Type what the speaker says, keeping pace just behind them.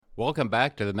Welcome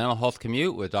back to the Mental Health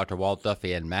Commute with Dr. Walt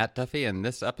Duffy and Matt Duffy. In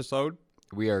this episode,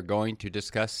 we are going to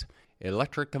discuss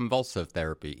electroconvulsive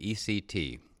therapy,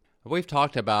 ECT. We've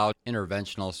talked about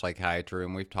interventional psychiatry,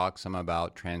 and we've talked some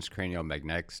about transcranial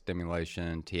magnetic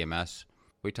stimulation, TMS.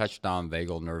 We touched on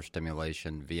vagal nerve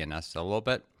stimulation, VNS, a little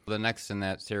bit. The next in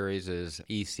that series is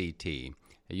ECT.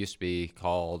 It used to be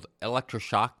called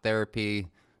electroshock therapy.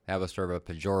 That was sort of a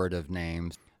pejorative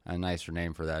name. A nicer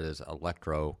name for that is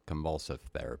electroconvulsive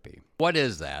therapy. What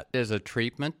is that? It is a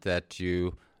treatment that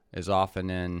is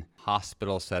often in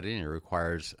hospital setting. It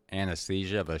requires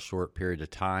anesthesia of a short period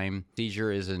of time.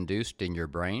 Seizure is induced in your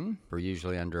brain for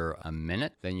usually under a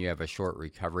minute. Then you have a short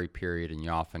recovery period, and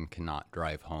you often cannot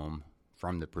drive home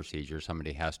from the procedure.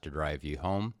 Somebody has to drive you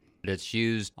home. It's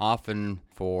used often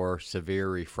for severe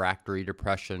refractory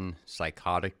depression,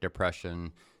 psychotic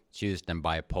depression. It's used in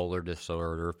bipolar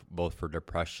disorder, both for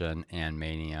depression and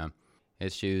mania.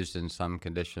 It's used in some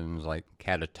conditions like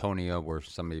catatonia, where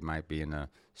somebody might be in a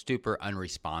stupor,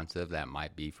 unresponsive. That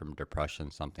might be from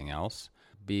depression, something else.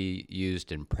 Be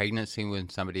used in pregnancy when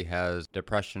somebody has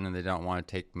depression and they don't want to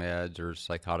take meds, or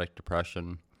psychotic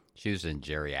depression. It's used in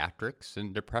geriatrics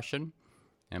in depression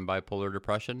and bipolar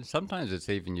depression. Sometimes it's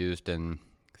even used in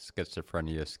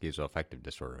schizophrenia, schizoaffective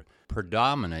disorder.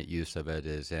 Predominant use of it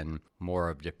is in more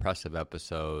of depressive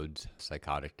episodes,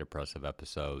 psychotic depressive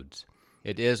episodes.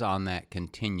 It is on that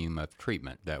continuum of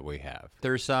treatment that we have.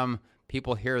 There's some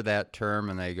people hear that term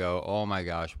and they go, oh my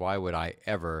gosh, why would I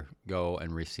ever go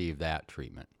and receive that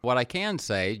treatment? What I can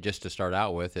say, just to start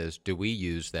out with, is do we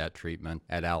use that treatment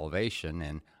at Elevation?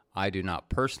 And I do not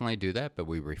personally do that, but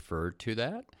we refer to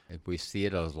that. If we see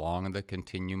it as along the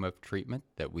continuum of treatment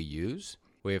that we use.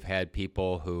 We have had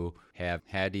people who have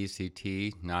had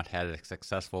ECT, not had a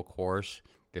successful course.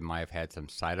 They might have had some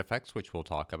side effects, which we'll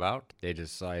talk about. They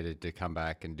decided to come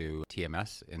back and do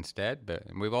TMS instead. But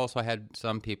we've also had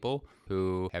some people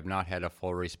who have not had a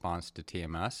full response to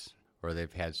TMS, or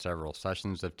they've had several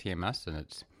sessions of TMS and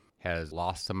it has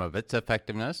lost some of its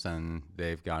effectiveness, and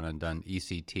they've gone and done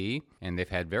ECT, and they've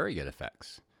had very good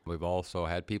effects. We've also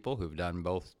had people who've done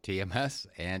both TMS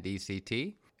and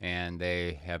ECT, and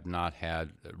they have not had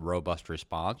a robust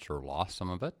response or lost some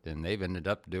of it, and they've ended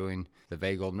up doing the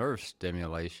vagal nerve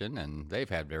stimulation, and they've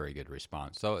had very good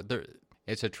response. So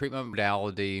it's a treatment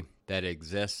modality that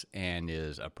exists and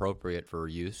is appropriate for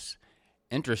use.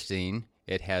 Interesting,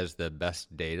 it has the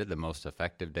best data, the most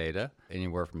effective data,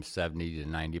 anywhere from 70 to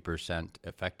 90%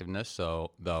 effectiveness.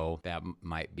 So though that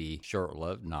might be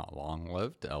short-lived, not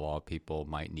long-lived, a lot of people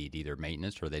might need either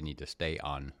maintenance or they need to stay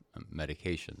on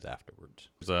medications afterwards.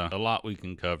 There's a lot we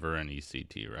can cover in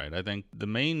ECT, right? I think the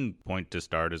main point to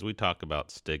start is we talk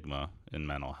about stigma in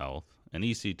mental health, and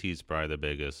ECT is probably the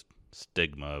biggest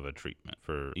stigma of a treatment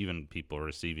for even people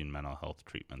receiving mental health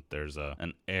treatment. There's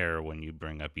an air when you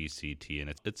bring up ECT,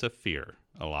 and it's a fear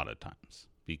a lot of times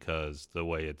because the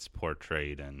way it's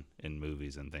portrayed in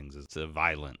movies and things, it's a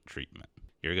violent treatment.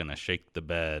 You're going to shake the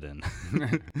bed and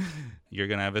you're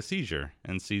going to have a seizure,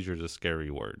 and seizure is a scary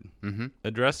word. Mm-hmm.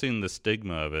 Addressing the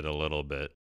stigma of it a little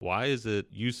bit, why is it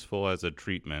useful as a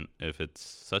treatment if it's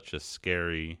such a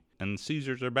scary, and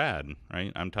seizures are bad,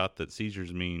 right? I'm taught that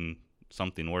seizures mean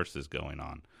something worse is going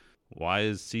on. Why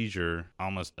is seizure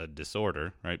almost a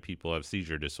disorder, right? People have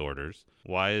seizure disorders.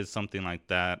 Why is something like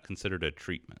that considered a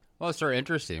treatment? Well, it's very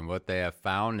interesting. What they have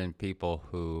found in people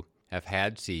who have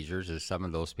had seizures is some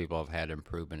of those people have had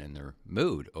improvement in their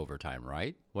mood over time,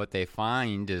 right? What they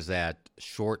find is that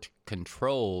short,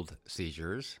 controlled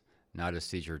seizures, not a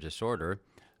seizure disorder,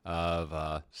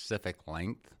 of specific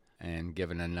length and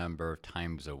given a number of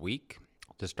times a week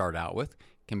to start out with,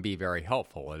 can be very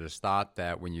helpful. It is thought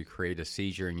that when you create a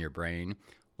seizure in your brain,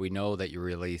 we know that you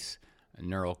release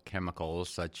neurochemicals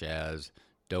such as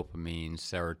dopamine,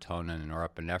 serotonin, and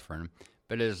norepinephrine,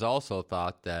 but it is also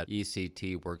thought that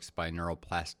ECT works by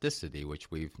neuroplasticity,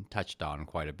 which we've touched on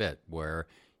quite a bit, where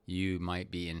you might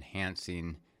be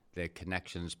enhancing the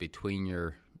connections between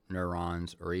your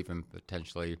neurons or even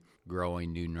potentially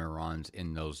growing new neurons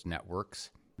in those networks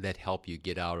that help you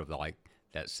get out of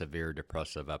that severe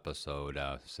depressive episode,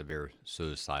 severe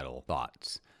suicidal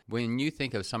thoughts. When you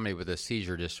think of somebody with a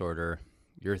seizure disorder,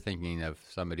 you're thinking of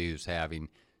somebody who's having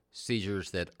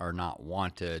seizures that are not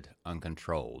wanted,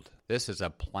 uncontrolled. This is a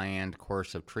planned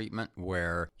course of treatment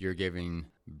where you're giving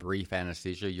brief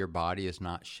anesthesia. Your body is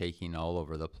not shaking all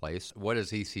over the place. What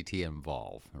does ECT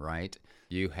involve, right?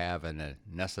 You have an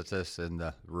anesthetist in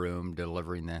the room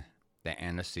delivering the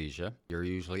anesthesia. You're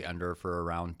usually under for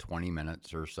around 20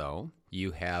 minutes or so.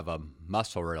 You have a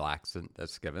muscle relaxant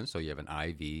that's given, so you have an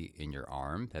IV in your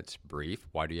arm that's brief.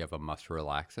 Why do you have a muscle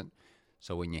relaxant?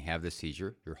 So when you have the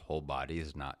seizure, your whole body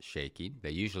is not shaking.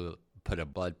 They usually put a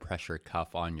blood pressure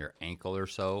cuff on your ankle or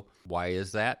so. Why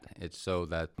is that? It's so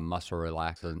that muscle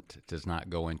relaxant does not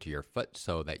go into your foot,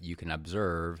 so that you can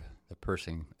observe, the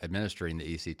person administering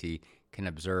the ECT can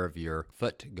observe your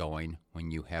foot going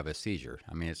when you have a seizure.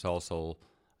 I mean, it's also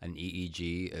an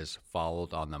EEG is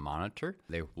followed on the monitor.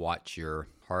 They watch your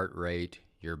heart rate,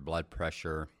 your blood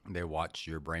pressure, they watch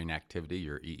your brain activity,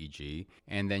 your EEG,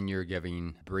 and then you're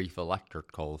giving brief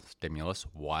electrical stimulus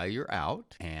while you're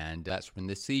out, and that's when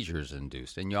the seizure is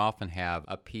induced. And you often have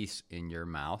a piece in your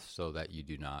mouth so that you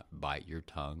do not bite your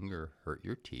tongue or hurt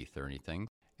your teeth or anything.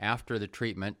 After the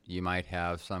treatment, you might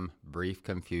have some brief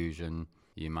confusion,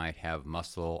 you might have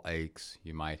muscle aches,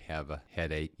 you might have a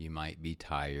headache, you might be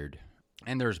tired.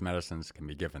 And there's medicines can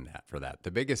be given for that. The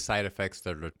biggest side effects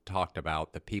that are talked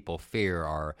about that people fear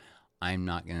are, I'm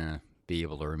not going to be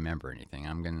able to remember anything.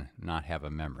 I'm going to not have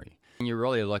a memory. When you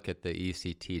really look at the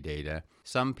ECT data,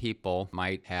 some people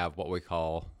might have what we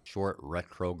call short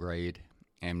retrograde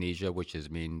amnesia, which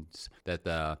means that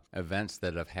the events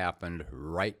that have happened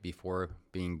right before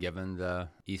being given the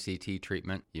ECT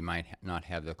treatment, you might not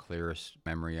have the clearest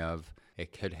memory of.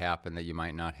 It could happen that you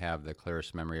might not have the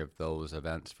clearest memory of those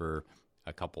events for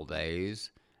a couple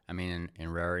days. I mean,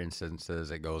 in rare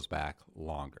instances, it goes back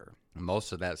longer.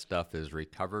 Most of that stuff is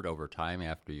recovered over time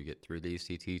after you get through the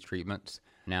ECT treatments.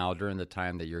 Now, during the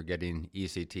time that you're getting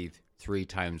ECT 3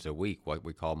 times a week, what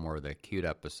we call more the acute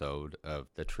episode of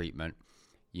the treatment,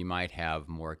 you might have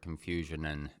more confusion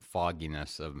and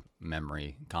fogginess of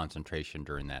memory concentration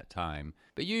during that time.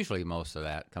 But usually most of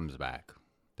that comes back.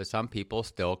 But some people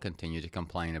still continue to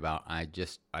complain about, I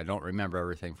don't remember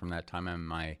everything from that time, and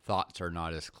my thoughts are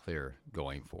not as clear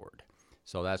going forward.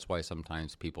 So that's why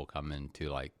sometimes people come into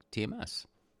like TMS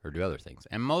or do other things.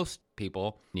 And most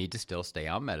people need to still stay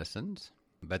on medicines.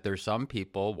 But there's some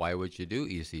people, why would you do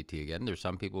ECT again? There's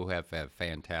some people who have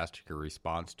fantastic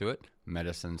response to it.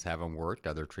 Medicines haven't worked,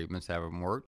 other treatments haven't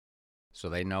worked. So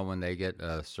they know when they get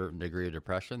a certain degree of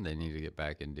depression, they need to get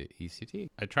back into ECT.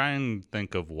 I try and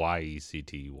think of why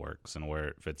ECT works and where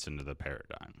it fits into the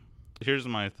paradigm. Here's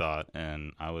my thought,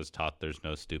 and I was taught there's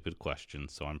no stupid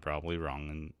questions, so I'm probably wrong,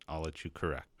 and I'll let you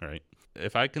correct, right?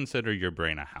 If I consider your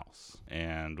brain a house,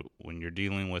 and when you're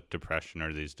dealing with depression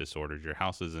or these disorders, your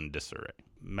house is in disarray.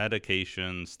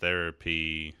 Medications,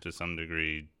 therapy, to some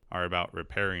degree, are about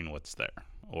repairing what's there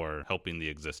or helping the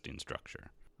existing structure.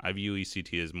 I view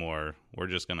ECT as more, we're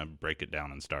just going to break it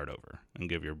down and start over and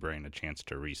give your brain a chance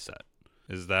to reset.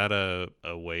 Is that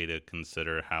a way to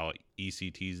consider how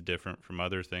ECT is different from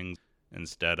other things?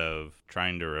 Instead of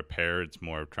trying to repair, it's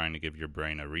more of trying to give your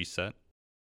brain a reset?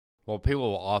 Well, people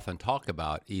will often talk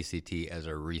about ECT as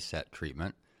a reset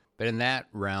treatment. But in that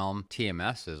realm,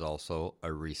 TMS is also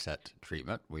a reset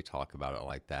treatment. We talk about it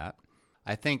like that.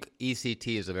 I think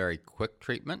ECT is a very quick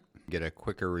treatment, get a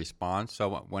quicker response.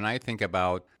 So when I think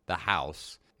about the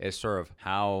house, it's sort of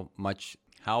how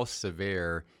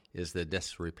severe is the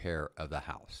disrepair of the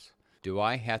house? Do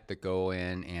I have to go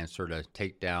in and sort of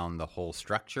take down the whole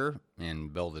structure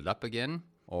and build it up again?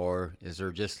 Or is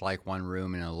there just like one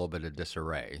room in a little bit of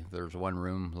disarray? If there's one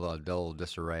room, a little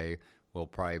disarray, we'll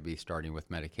probably be starting with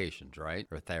medications, right?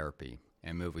 Or therapy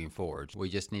and moving forward. We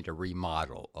just need to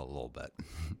remodel a little bit.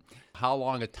 How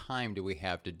long a time do we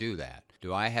have to do that?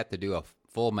 Do I have to do a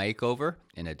full makeover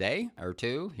in a day or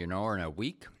two, or in a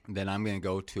week? Then I'm going to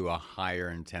go to a higher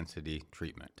intensity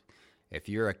treatment. If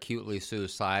you're acutely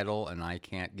suicidal and I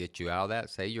can't get you out of that,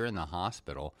 say you're in the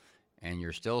hospital and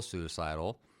you're still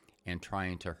suicidal and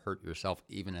trying to hurt yourself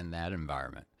even in that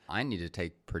environment, I need to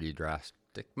take pretty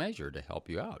drastic measure to help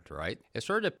you out, right? It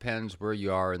sort of depends where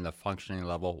you are in the functioning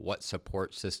level, what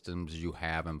support systems you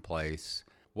have in place,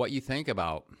 what you think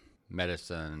about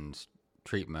medicines,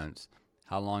 treatments,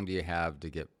 how long do you have to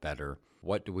get better,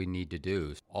 what do we need to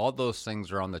do? All those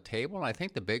things are on the table, and I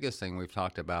think the biggest thing we've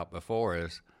talked about before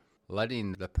is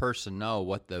letting the person know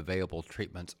what the available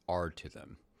treatments are to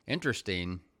them.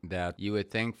 Interesting that you would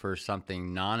think for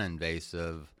something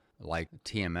non-invasive like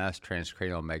TMS,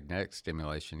 transcranial magnetic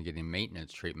stimulation, getting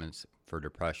maintenance treatments for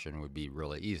depression would be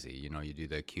really easy. You do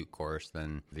the acute course,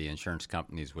 then the insurance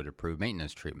companies would approve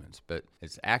maintenance treatments. But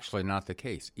it's actually not the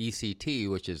case. ECT,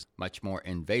 which is much more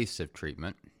invasive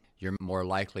treatment, you're more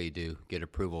likely to get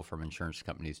approval from insurance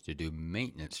companies to do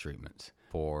maintenance treatments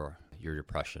for your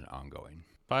depression ongoing.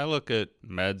 If I look at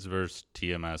meds versus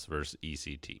TMS versus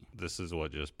ECT, this is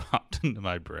what just popped into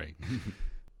my brain.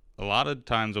 A lot of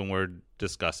times when we're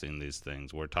discussing these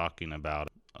things, we're talking about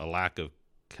a lack of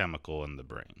chemical in the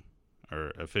brain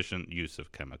or efficient use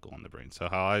of chemical in the brain. So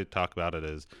how I talk about it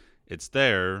is it's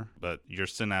there, but your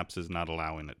synapse is not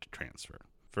allowing it to transfer.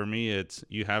 For me, it's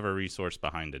you have a resource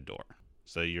behind a door.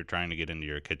 So you're trying to get into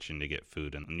your kitchen to get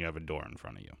food, and you have a door in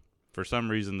front of you. For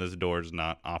some reason, this door is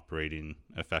not operating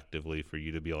effectively for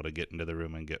you to be able to get into the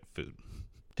room and get food.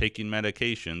 Taking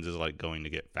medications is like going to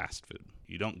get fast food.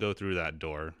 You don't go through that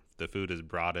door. The food is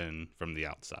brought in from the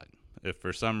outside. If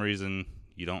for some reason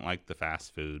you don't like the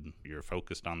fast food, you're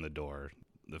focused on the door,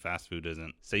 the fast food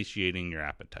isn't satiating your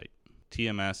appetite.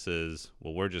 TMS is,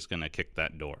 well, we're just going to kick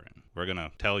that door in. We're going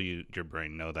to tell your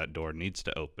brain, no, that door needs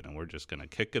to open, and we're just going to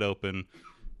kick it open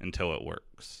until it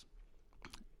works.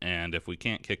 And if we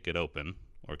can't kick it open,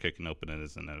 or kicking open it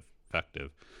isn't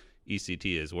effective,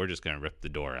 ECT is we're just going to rip the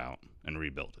door out and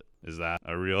rebuild it. Is that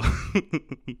a real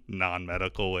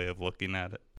non-medical way of looking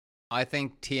at it? I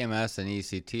think TMS and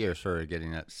ECT are sort of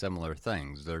getting at similar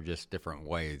things. They're just different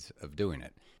ways of doing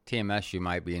it. TMS, you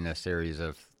might be in a series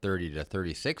of 30 to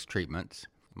 36 treatments.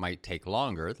 Might take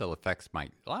longer. The effects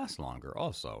might last longer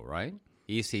also, right?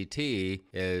 ECT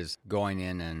is going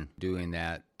in and doing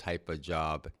that type of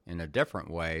job in a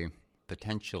different way,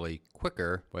 potentially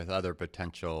quicker, with other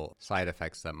potential side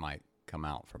effects that might come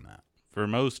out from that. For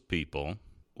most people,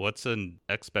 what's an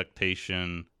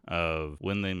expectation of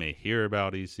when they may hear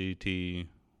about ECT,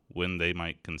 when they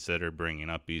might consider bringing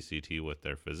up ECT with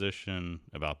their physician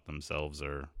about themselves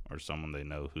or someone they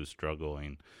know who's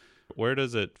struggling? Where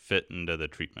does it fit into the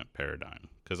treatment paradigm?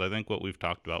 Because I think what we've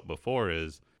talked about before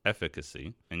is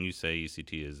efficacy, and you say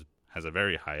ECT has a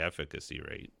very high efficacy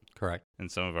rate. Correct. In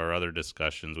some of our other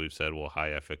discussions, we've said, well,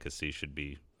 high efficacy should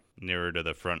be nearer to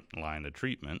the front line of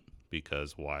treatment,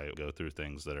 because why go through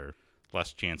things that are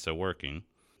less chance of working?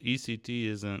 ECT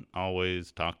isn't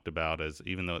always talked about as,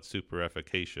 even though it's super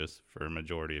efficacious for a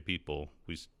majority of people,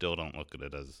 we still don't look at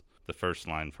it as the first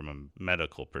line from a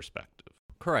medical perspective.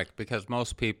 Correct, because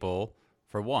most people,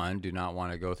 for one, do not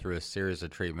want to go through a series of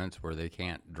treatments where they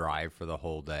can't drive for the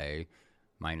whole day,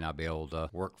 might not be able to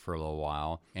work for a little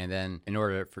while. And then in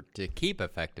order to keep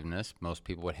effectiveness, most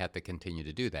people would have to continue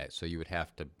to do that. So you would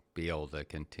have to be able to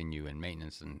continue in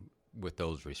maintenance and with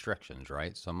those restrictions,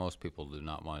 right? So most people do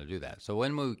not want to do that. So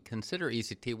when we consider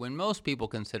ECT, when most people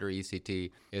consider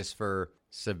ECT is for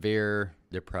severe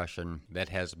depression that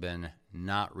has been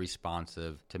not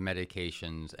responsive to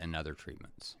medications and other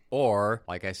treatments. Or,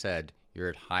 like I said, you're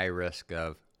at high risk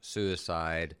of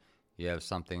suicide. You have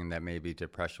something that may be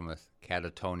depression with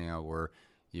catatonia where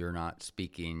you're not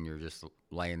speaking, you're just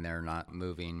laying there not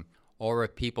moving. Or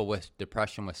with people with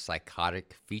depression with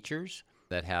psychotic features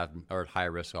that are at high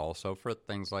risk also for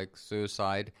things like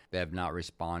suicide. They have not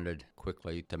responded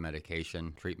quickly to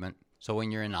medication treatment. So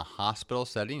when you're in a hospital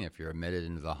setting, if you're admitted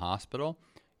into the hospital,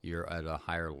 you're at a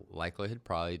higher likelihood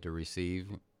probably to receive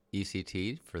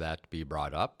ECT for that to be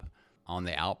brought up. On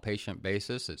the outpatient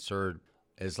basis, it sort of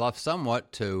is left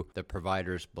somewhat to the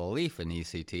provider's belief in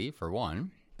ECT, for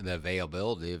one, the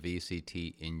availability of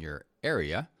ECT in your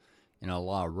area. In a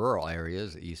lot of rural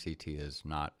areas, ECT is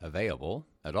not available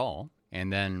at all.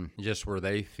 And then just where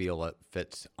they feel it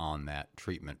fits on that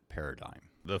treatment paradigm.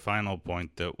 The final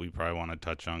point that we probably want to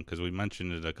touch on, because we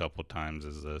mentioned it a couple times,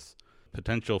 is this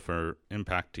potential for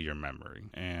impact to your memory.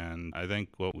 And I think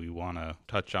what we want to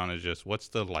touch on is just what's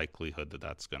the likelihood that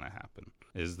that's going to happen?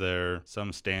 Is there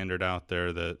some standard out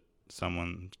there that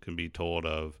someone can be told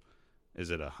of? Is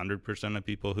it 100% of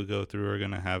people who go through are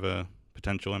going to have a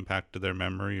potential impact to their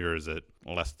memory, or is it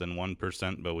less than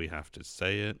 1%, but we have to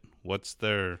say it? What's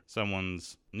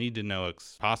someone's need to know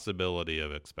possibility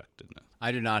of expectedness?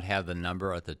 I do not have the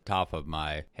number at the top of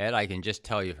my head. I can just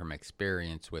tell you from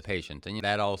experience with patients. And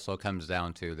that also comes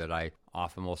down to that I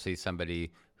often will see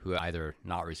somebody who either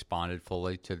not responded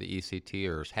fully to the ECT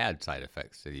or has had side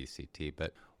effects to the ECT.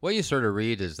 But what you sort of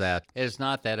read is that it's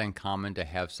not that uncommon to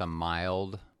have some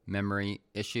mild memory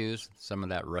issues, some of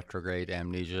that retrograde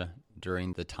amnesia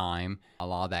during the time. A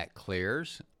lot of that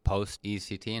clears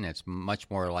post-ECT, and it's much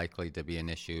more likely to be an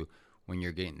issue when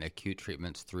you're getting acute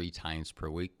treatments 3 times per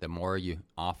week. The more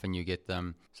often you get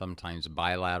them, sometimes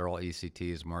bilateral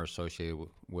ECT is more associated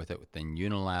with it than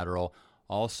unilateral.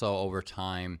 Also, over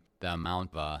time, the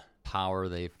amount of power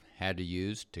they've had to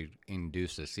use to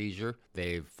induce a seizure,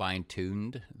 they've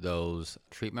fine-tuned those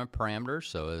treatment parameters,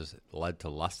 so it's led to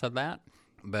less of that.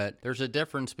 But there's a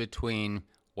difference between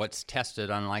what's tested,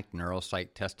 unlike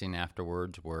neuropsych testing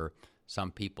afterwards, where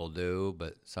some people do,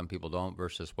 but some people don't,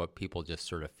 versus what people just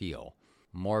sort of feel.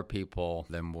 More people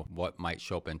than what might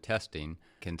show up in testing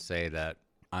can say that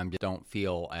I don't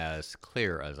feel as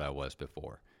clear as I was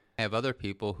before. I have other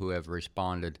people who have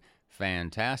responded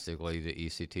fantastically to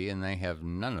ECT, and they have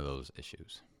none of those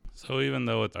issues. So even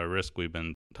though it's a risk we've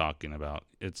been talking about,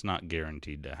 it's not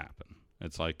guaranteed to happen.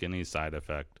 It's like any side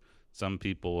effect. Some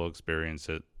people will experience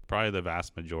it probably the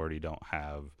vast majority don't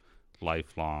have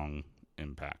lifelong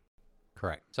impact.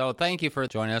 Correct. So thank you for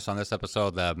joining us on this episode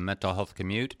of the Mental Health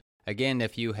Commute. Again,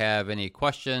 if you have any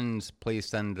questions, please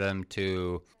send them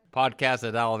to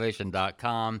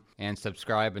podcast@elevation.com and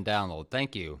subscribe and download.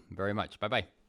 Thank you very much. Bye-bye.